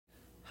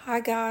Hi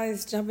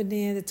guys, jumping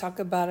in to talk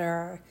about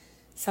our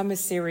summer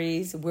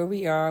series, where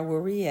we are,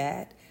 where we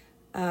at.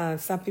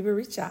 Some people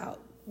reach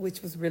out,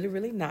 which was really,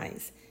 really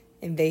nice,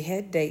 and they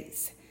had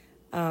dates.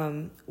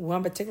 One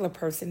particular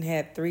person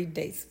had 3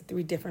 dates with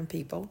 3 different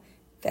people.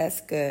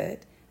 That's good.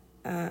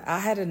 I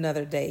had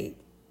another date.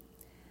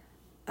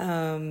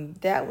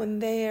 That one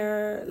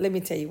there, let me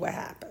tell you what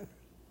happened.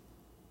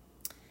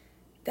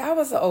 That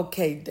was an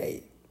okay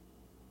date.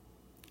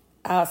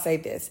 I'll say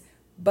this,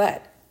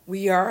 but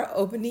we are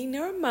opening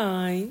our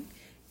mind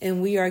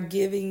and we are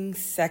giving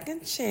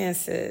second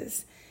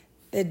chances.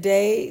 The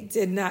day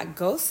did not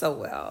go so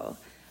well.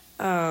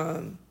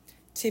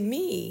 To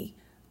me,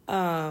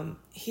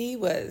 he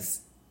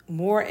was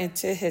more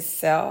into his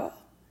cell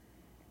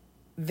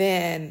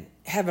than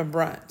having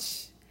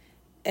brunch.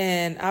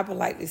 And I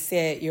politely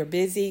said, "You're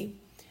busy.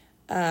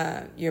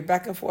 You're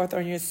back and forth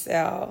on your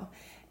cell."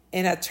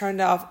 And I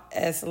turned off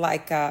as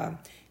like,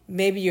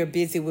 maybe you're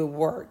busy with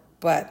work,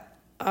 but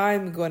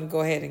I'm going to go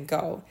ahead and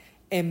go,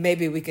 and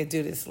maybe we can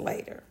do this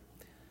later.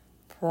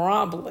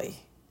 Promptly.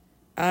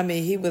 I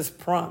mean, he was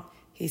prompt.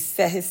 He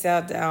set his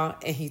cell down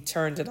and he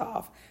turned it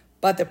off.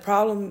 But the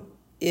problem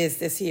is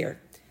this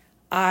here.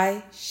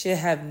 I should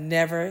have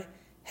never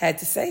had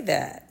to say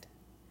that.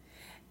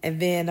 And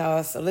then,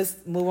 so let's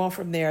move on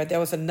from there. There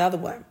was another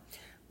one.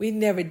 We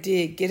never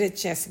did get a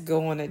chance to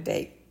go on a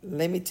date.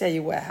 Let me tell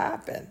you what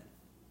happened.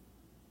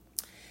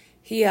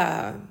 He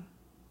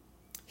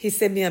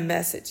sent me a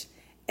message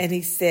and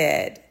he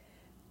said,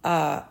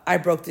 I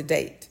broke the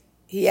date.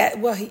 He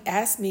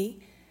asked me,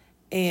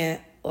 and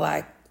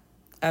like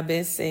I've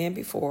been saying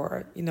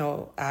before,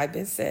 I've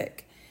been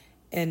sick,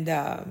 and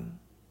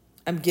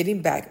I'm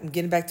getting back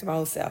to my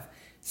old self.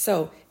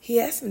 So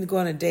he asked me to go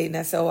on a date, and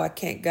I said, "Oh, I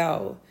can't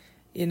go.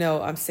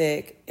 I'm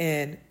sick,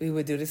 and we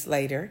would do this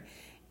later."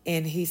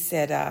 And he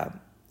said,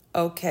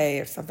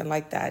 "Okay," or something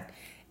like that.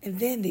 And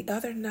then the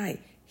other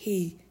night,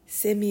 he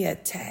sent me a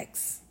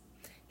text.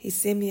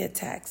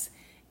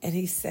 And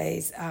he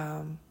says,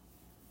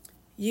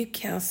 "You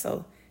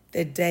canceled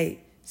the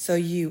date, so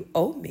you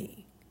owe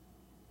me."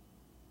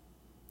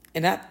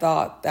 And I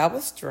thought that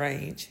was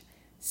strange.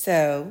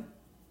 So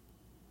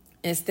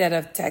instead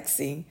of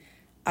texting,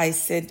 I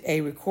sent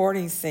a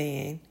recording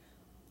saying,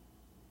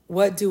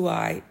 "What do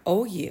I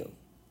owe you?"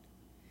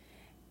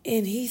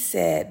 And he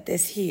said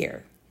this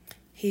here.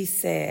 He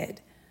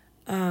said,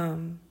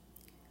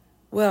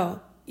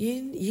 "Well,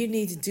 you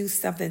need to do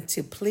something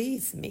to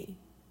please me."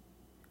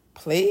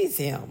 Please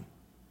him?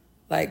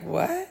 Like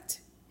what?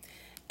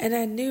 And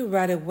I knew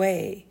right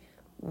away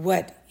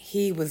what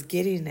he was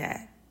getting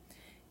at.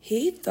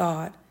 He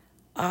thought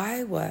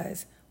I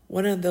was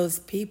one of those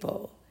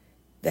people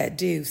that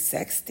do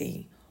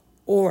sexting,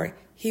 or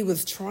he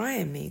was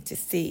trying me to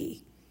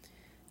see,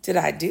 did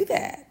I do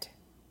that?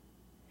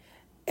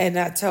 And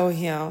I told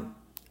him,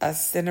 I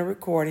sent a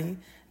recording.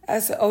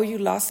 I said, "Oh, you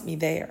lost me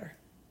there."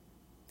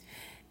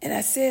 And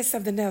I said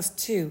something else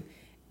too,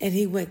 and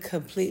he went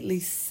completely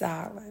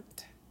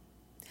silent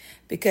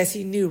because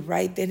he knew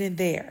right then and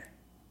there,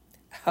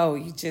 oh,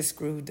 you just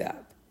screwed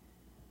up.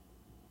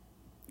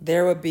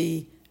 There would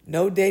be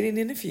no dating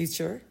in the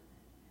future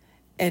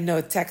and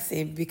no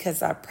texting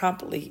because I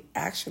promptly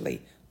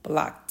actually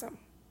blocked him.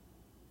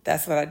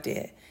 That's what I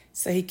did.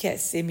 So he can't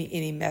send me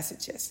any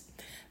messages.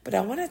 But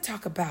I want to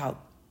talk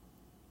about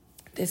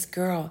this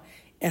girl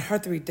and her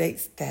 3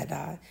 dates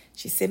that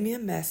she sent me a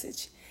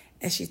message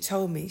and she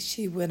told me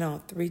she went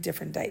on 3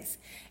 different dates.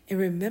 And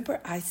remember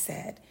I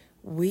said,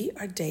 we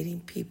are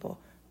dating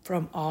people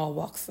from all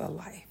walks of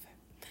life.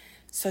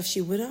 So she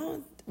went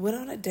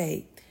on a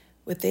date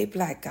with a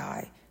black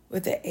guy,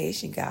 with an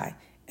Asian guy,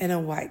 and a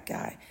white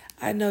guy.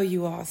 I know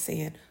you all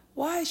saying,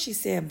 why is she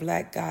saying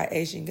black guy,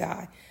 Asian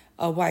guy,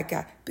 a white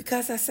guy?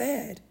 Because I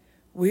said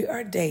we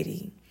are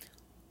dating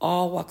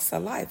all walks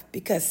of life.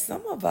 Because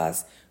some of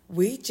us,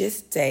 we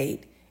just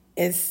date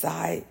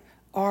inside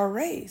our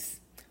race.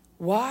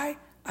 Why?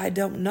 I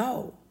don't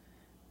know.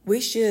 We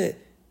should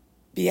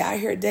be out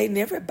here dating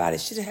everybody.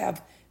 Should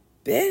have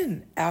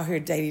been out here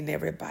dating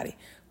everybody.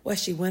 Well,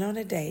 she went on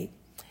a date,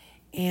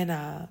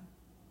 and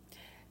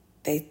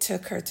they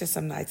took her to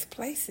some nice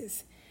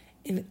places.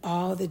 And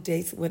all the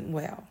dates went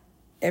well.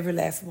 Every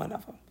last one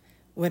of them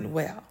went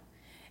well.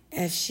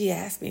 And she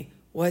asked me,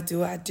 what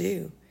do I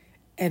do?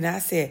 And I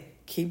said,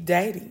 keep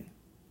dating.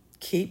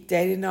 Keep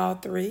dating all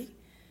 3.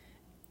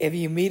 If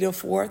you meet a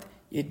 4th,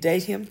 you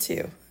date him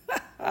too.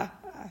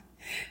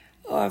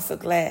 Oh, I'm so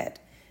glad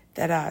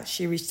that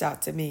she reached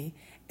out to me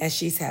and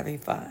she's having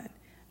fun.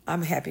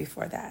 I'm happy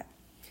for that.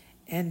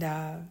 And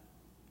I'm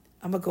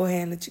going to go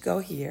ahead and let you go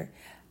here.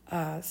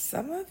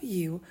 Some of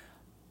you,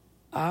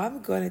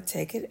 I'm going to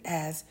take it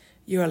as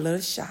you're a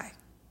little shy.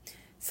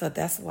 So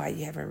that's why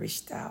you haven't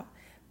reached out.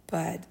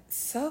 But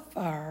so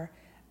far,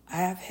 I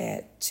have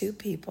had 2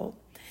 people.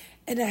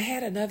 And I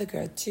had another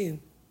girl too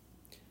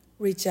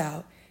reach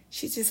out.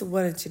 She just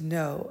wanted to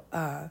know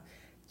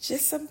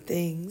just some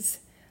things.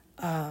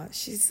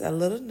 She's a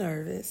little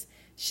nervous.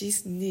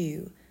 She's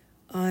new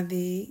on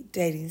the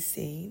dating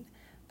scene.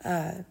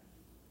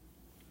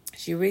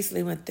 She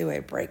recently went through a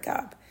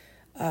breakup.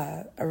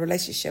 a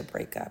relationship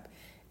breakup.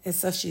 And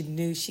so she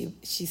knew she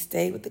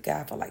stayed with the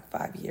guy for like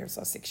 5 years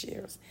or 6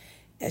 years.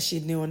 And she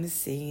knew on the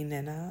scene,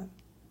 and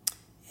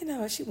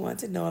she wanted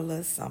to know a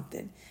little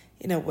something.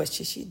 What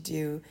should she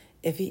do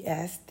if he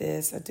asked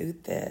this or do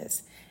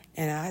this?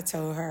 And I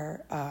told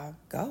her,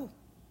 go.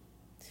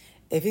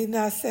 If he's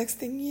not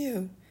sexting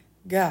you,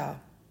 go.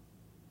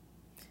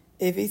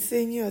 If he's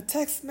sending you a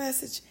text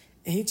message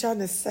and he trying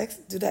to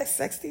do that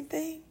sexting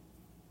thing,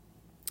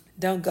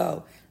 don't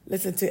go.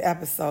 Listen to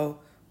episode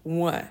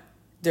 1,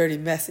 Dirty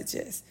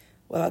Messages.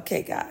 Well,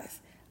 okay, guys.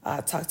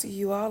 I'll talk to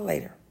you all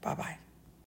later. Bye-bye.